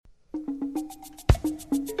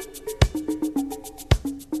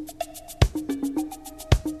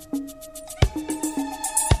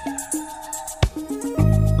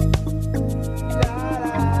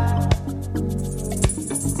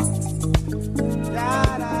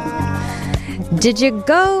Did you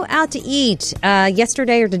go out to eat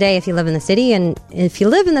yesterday or today if you live in the city? And if you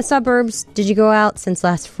live in the suburbs, did you go out since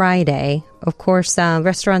last Friday? Of course,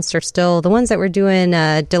 restaurants are still, the ones that were doing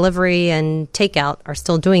delivery and takeout are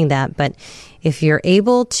still doing that. But if you're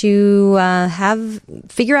able to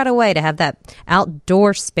figure out a way to have that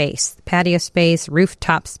outdoor space, patio space,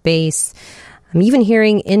 rooftop space, I'm even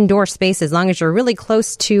hearing indoor space as long as you're really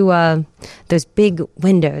close to those big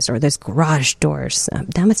windows or those garage doors.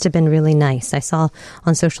 That must have been really nice. I saw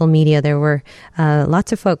on social media there were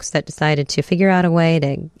lots of folks that decided to figure out a way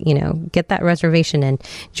to, get that reservation in.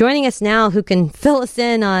 Joining us now, who can fill us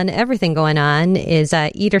in on everything going on, is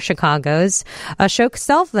Eater Chicago's Ashok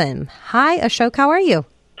Selvam. Hi, Ashok. How are you?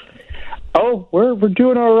 Oh, we're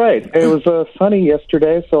doing all right. It was sunny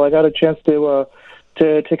yesterday, so I got a chance to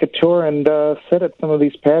take a tour and sit at some of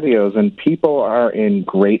these patios, and people are in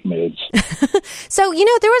great moods. So,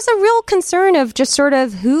 there was a real concern of just sort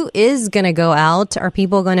of who is going to go out? Are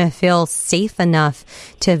people going to feel safe enough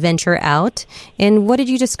to venture out? And what did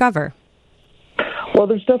you discover? Well,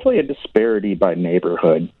 there's definitely a disparity by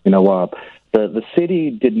neighborhood. The city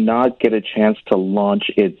did not get a chance to launch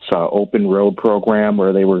its open road program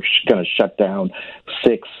where they were going to shut down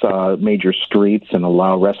 6 major streets and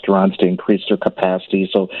allow restaurants to increase their capacity.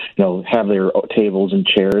 So, have their tables and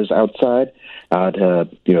chairs outside to,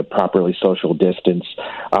 properly social distance.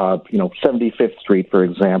 75th Street, for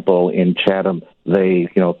example, in Chatham,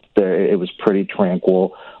 it was pretty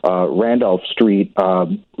tranquil. Randolph Street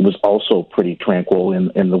was also pretty tranquil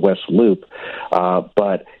in the West Loop.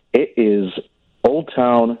 But it is Old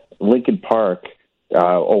Town, Lincoln Park,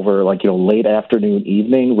 over late afternoon,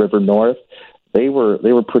 evening, River North. They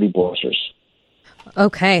were pretty boisterous.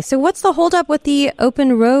 Okay, so what's the holdup with the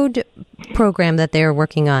open road program that they're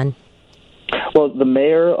working on? Well, the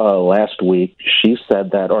mayor last week, she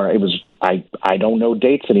said that, or it was, I don't know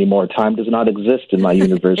dates anymore. Time does not exist in my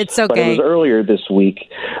universe. It's okay. But it was earlier this week.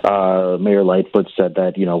 Mayor Lightfoot said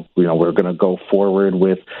that, we're going to go forward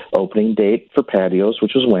with opening date for patios,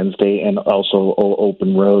 which was Wednesday, and also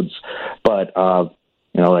open roads. But,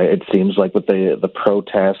 it seems like with the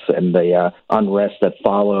protests and the unrest that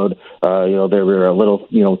followed, there were a little,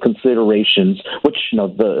 considerations, which,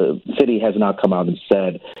 the city has not come out and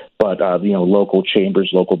said, but, local chambers,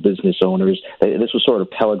 local business owners, this was sort of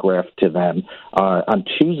telegraphed to them. On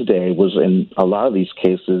Tuesday was in a lot of these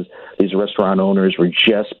cases, these restaurant owners were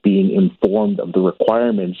just being informed of the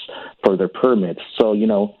requirements for their permits. So,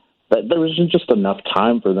 there wasn't just enough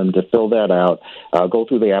time for them to fill that out, go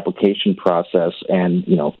through the application process, and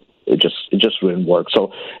it just wouldn't work.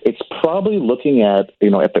 So it's probably looking at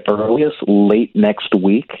at the earliest late next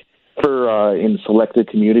week for in selected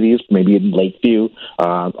communities, maybe in Lakeview,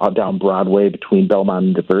 down Broadway between Belmont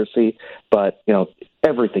and Diversey. But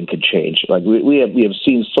everything could change. Like we have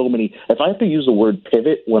seen so many. If I have to use the word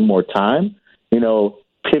pivot one more time,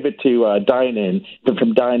 pivot to dine-in,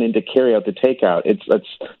 from dine-in to carry-out to takeout.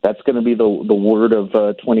 That's going to be the word of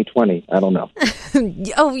 2020. I don't know.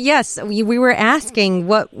 Oh, yes. We were asking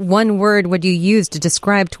what one word would you use to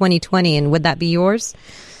describe 2020, and would that be yours?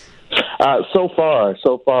 So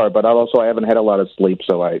far, but I haven't had a lot of sleep,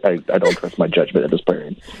 so I don't trust my judgment at this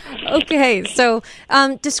point. Okay, so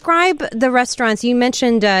describe the restaurants. You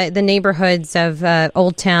mentioned the neighborhoods of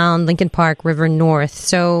Old Town, Lincoln Park, River North.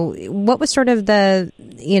 So what was sort of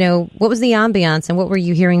what was the ambiance, and what were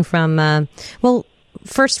you hearing from,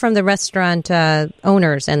 first from the restaurant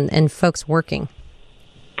owners and folks working?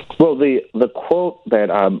 Well, the quote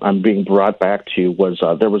that I'm being brought back to was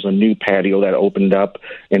there was a new patio that opened up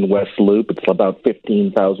in West Loop. It's about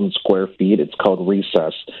 15,000 square feet. It's called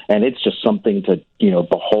Recess, and it's just something to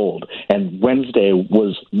behold. And Wednesday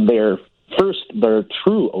was their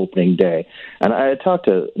true opening day. And I talked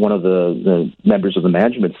to one of the members of the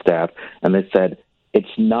management staff, and they said it's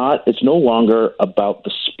no longer about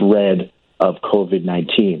the spread of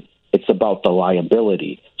COVID-19. It's about the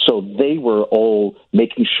liability. So they were all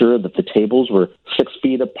making sure that the tables were 6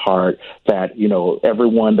 feet apart, that,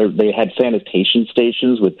 everyone, they had sanitation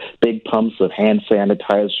stations with big pumps of hand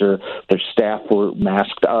sanitizer. Their staff were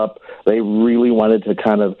masked up. They really wanted to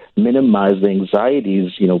kind of minimize the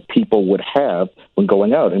anxieties, people would have when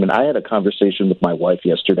going out. I mean, I had a conversation with my wife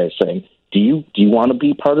yesterday saying, do you want to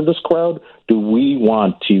be part of this crowd? Do we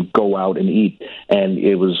want to go out and eat? And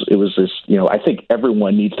it was this, I think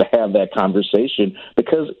everyone needs to have that conversation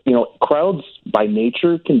because, crowds by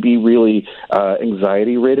nature can be really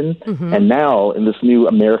anxiety ridden. Mm-hmm. And now in this new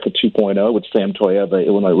America 2.0, which Sam Toya, the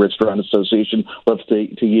Illinois Restaurant Association, loves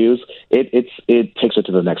to use, it takes it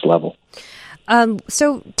to the next level.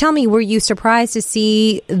 So tell me, were you surprised to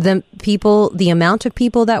see the amount of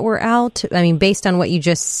people that were out? I mean, based on what you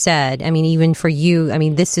just said, I mean, even for you, I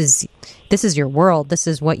mean, this is your world. This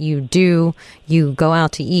is what you do. You go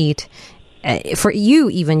out to eat. For you,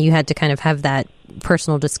 even, you had to kind of have that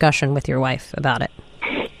personal discussion with your wife about it.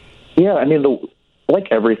 Yeah, I mean, like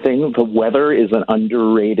everything, the weather is an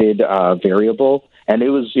underrated variable. And it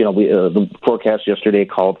was, the forecast yesterday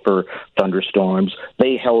called for thunderstorms.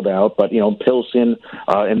 They held out, but, Pilsen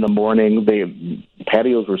in the morning,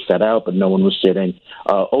 patios were set out, but no one was sitting.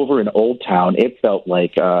 Over in Old Town, it felt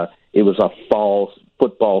like it was a fall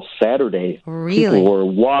football Saturday. Really? People were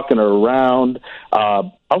walking around.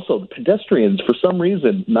 Also, the pedestrians, for some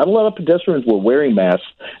reason, not a lot of pedestrians were wearing masks.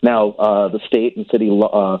 Now, the state and city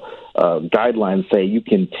guidelines say you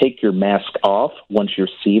can take your mask off once you're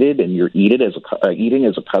seated and you're eating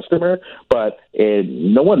as a customer, but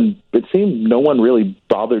it seemed no one really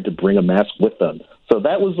bothered to bring a mask with them. So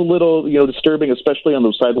that was a little, disturbing, especially on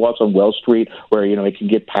those sidewalks on Wells Street where, it can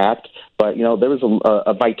get packed. But, there was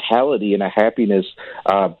a vitality and a happiness.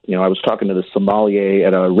 I was talking to the sommelier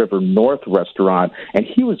at a River North restaurant, and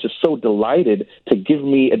he was just so delighted to give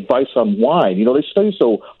me advice on wine. They study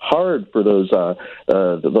so hard for those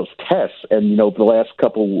tests, and, the last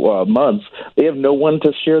couple months, they have no one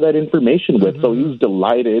to share that information with. Mm-hmm. So he was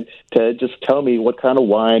delighted to just tell me what kind of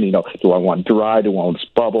wine, do I want dry, do I want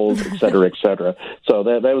bubbles, et cetera, et cetera. So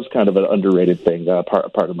that was kind of an underrated thing,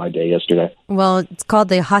 part of my day yesterday. Well, it's called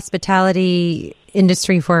the hospitality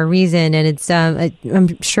industry for a reason, and it's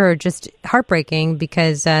I'm sure just heartbreaking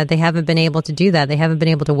because they haven't been able to do that. They haven't been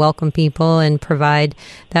able to welcome people and provide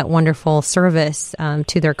that wonderful service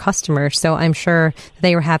to their customers. So I'm sure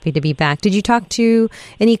they were happy to be back. Did you talk to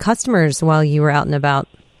any customers while you were out and about?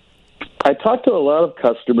 I talked to a lot of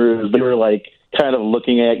customers. They were like kind of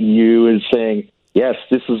looking at you and saying, yes,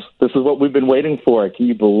 this is what we've been waiting for. Can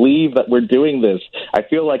you believe that we're doing this? I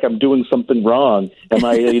feel like I'm doing something wrong. Am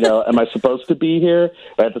I, am I supposed to be here?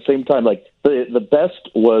 But at the same time, like the best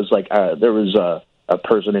was like there was a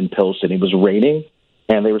person in Pilsen. It was raining,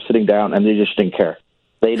 and they were sitting down, and they just didn't care.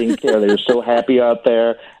 They didn't care. They were so happy out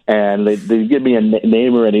there, and they didn't give me a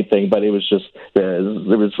name or anything. But it was just there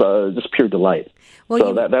was just pure delight. Well,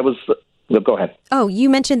 so that was. No, go ahead. Oh, you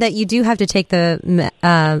mentioned that you do have to take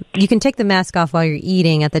you can take the mask off while you're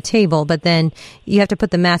eating at the table, but then you have to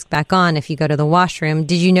put the mask back on if you go to the washroom.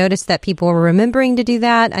 Did you notice that people were remembering to do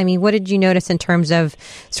that? I mean, what did you notice in terms of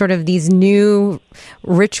sort of these new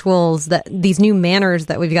rituals, these new manners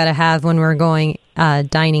that we've got to have when we're going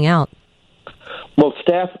dining out? Well,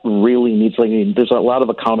 staff really needs, there's a lot of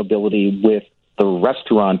accountability with the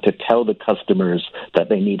restaurant to tell the customers that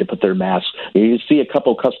they need to put their masks. You see a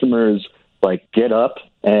couple customers get up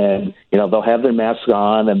and, they'll have their mask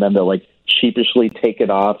on and then they'll sheepishly take it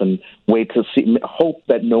off and wait to hope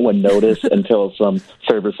that no one noticed until some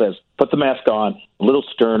server says, put the mask on, a little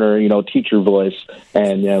sterner, teacher voice,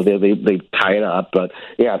 and, they tie it up. But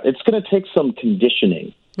yeah, it's going to take some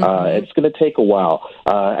conditioning. Mm-hmm. It's going to take a while.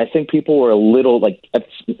 I think people were a little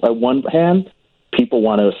at one hand, people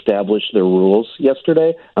want to establish their rules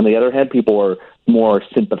yesterday. On the other hand, people were more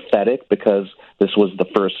sympathetic because this was the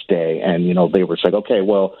first day. And, they were saying, okay,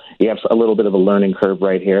 well, you have a little bit of a learning curve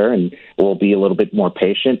right here, and we'll be a little bit more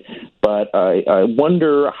patient. But I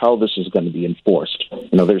wonder how this is going to be enforced.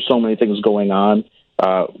 There's so many things going on.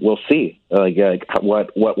 We'll see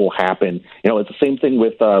what will happen. It's the same thing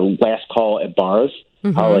with last call at bars.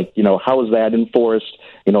 Mm-hmm. How is that enforced?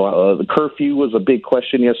 The curfew was a big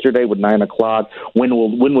question yesterday with 9 o'clock. When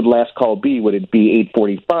would last call be? Would it be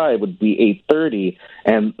 8:45? Would it be 8:30?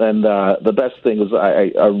 And the best thing was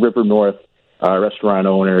a River North restaurant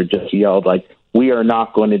owner just yelled we are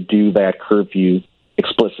not going to do that curfew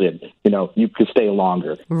explicit. You could stay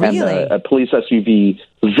longer. Really? And a police SUV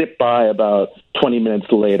zipped by about 20 minutes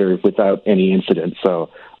later without any incident. So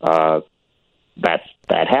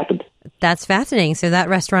that happened. That's fascinating. So that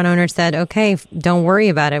restaurant owner said, okay, don't worry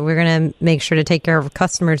about it. We're going to make sure to take care of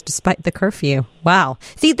customers despite the curfew. Wow.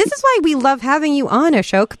 See, this is why we love having you on,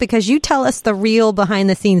 Ashok, because you tell us the real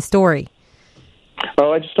behind-the-scenes story.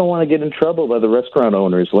 Oh, I just don't want to get in trouble by the restaurant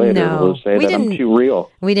owners later. No, They'll say that I'm too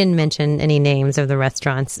real. We didn't mention any names of the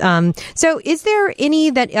restaurants. So is there any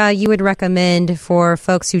that you would recommend for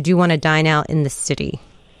folks who do want to dine out in the city?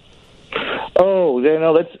 Oh,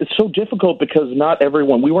 it's so difficult because not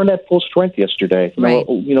everyone. We weren't at full strength yesterday, right?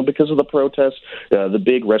 Because of the protests, the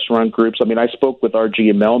big restaurant groups. I mean, I spoke with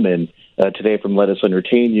RG and Melman today from Let Us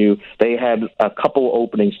Entertain You. They had a couple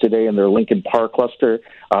openings today in their Lincoln Park cluster.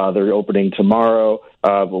 They're opening tomorrow.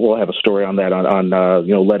 We'll have a story on that on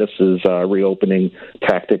Let Us's reopening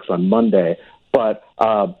tactics on Monday. But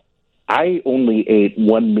I only ate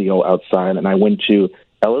one meal outside, and I went to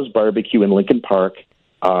Ella's Barbecue in Lincoln Park.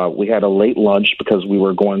 We had a late lunch because we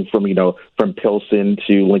were going from Pilsen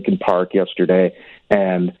to Lincoln Park yesterday,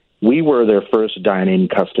 and we were their first dine-in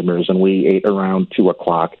customers, and we ate around 2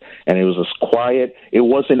 o'clock, and it was just quiet. It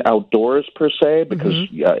wasn't outdoors per se because,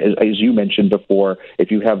 as you mentioned before,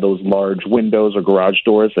 if you have those large windows or garage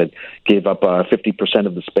doors that give up 50%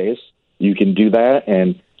 of the space, you can do that.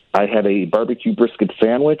 And I had a barbecue brisket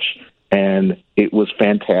sandwich, and it was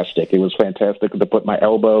fantastic. It was fantastic to put my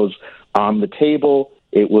elbows on the table.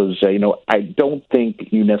 It was, I don't think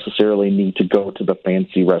you necessarily need to go to the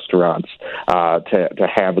fancy restaurants to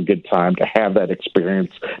have a good time, to have that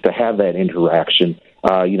experience, to have that interaction.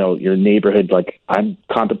 Your neighborhood, like I'm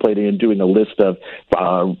contemplating and doing a list of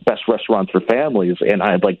best restaurants for families, and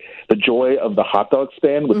I like the joy of the hot dog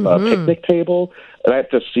stand with a picnic table.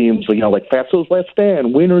 That just seems, like Fatso's Last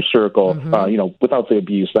Stand, Winter Circle, without the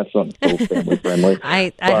abuse. That's not so family friendly.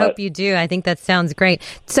 I hope you do. I think that sounds great.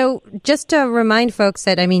 So just to remind folks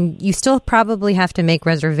that, you still probably have to make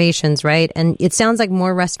reservations, right? And it sounds like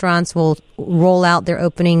more restaurants will roll out their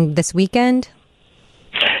opening this weekend.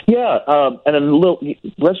 Yeah, and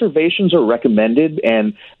reservations are recommended,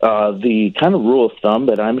 and the kind of rule of thumb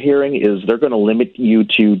that I'm hearing is they're going to limit you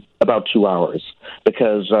to about 2 hours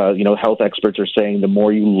because, health experts are saying the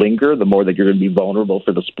more you linger, the more that you're going to be vulnerable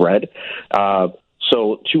for the spread.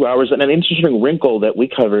 So 2 hours. And an interesting wrinkle that we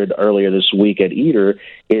covered earlier this week at Eater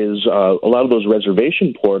is a lot of those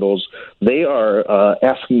reservation portals, they are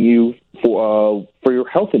asking you for your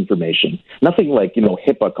health information. Nothing like,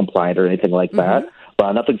 HIPAA compliant or anything like that.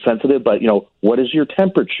 Nothing sensitive, but, what is your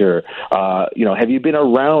temperature? Have you been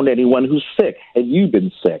around anyone who's sick? Have you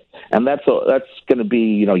been sick? And that's going to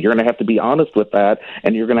be, you're going to have to be honest with that,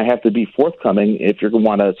 and you're going to have to be forthcoming if you're going to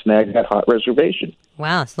want to snag that hot reservation.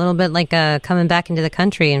 Wow, it's a little bit like coming back into the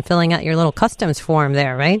country and filling out your little customs form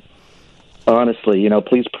there, right? Honestly,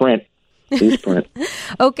 please print. Please print.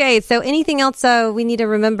 Okay, so anything else we need to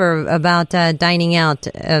remember about dining out?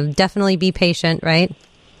 Definitely be patient, right?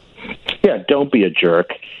 Yeah, don't be a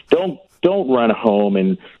jerk. Don't run home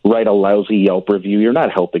and write a lousy Yelp review. You're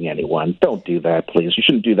not helping anyone. Don't do that, please. You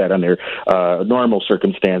shouldn't do that under normal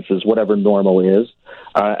circumstances, whatever normal is.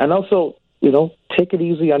 And also, take it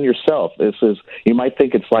easy on yourself. You might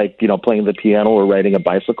think it's like, playing the piano or riding a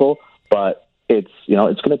bicycle, but it's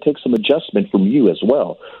going to take some adjustment from you as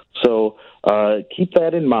well. So keep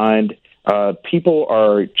that in mind. People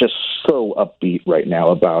are just so upbeat right now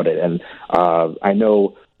about it. And I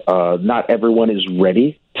know not everyone is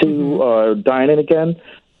ready to dine in again,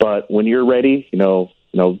 but when you're ready, the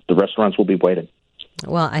restaurants will be waiting.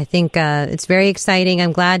 Well, I think it's very exciting.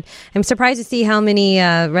 I'm surprised to see how many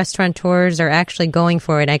restaurateurs are actually going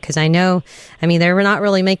for it, because I know, they're not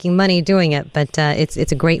really making money doing it, but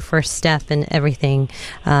it's a great first step in everything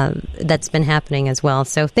that's been happening as well.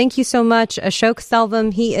 So thank you so much, Ashok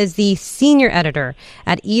Selvam. He is the senior editor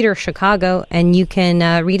at Eater Chicago, and you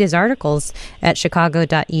can read his articles at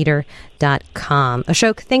chicago.eater.com.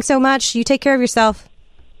 Ashok, thanks so much. You take care of yourself.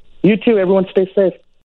 You too. Everyone stay safe.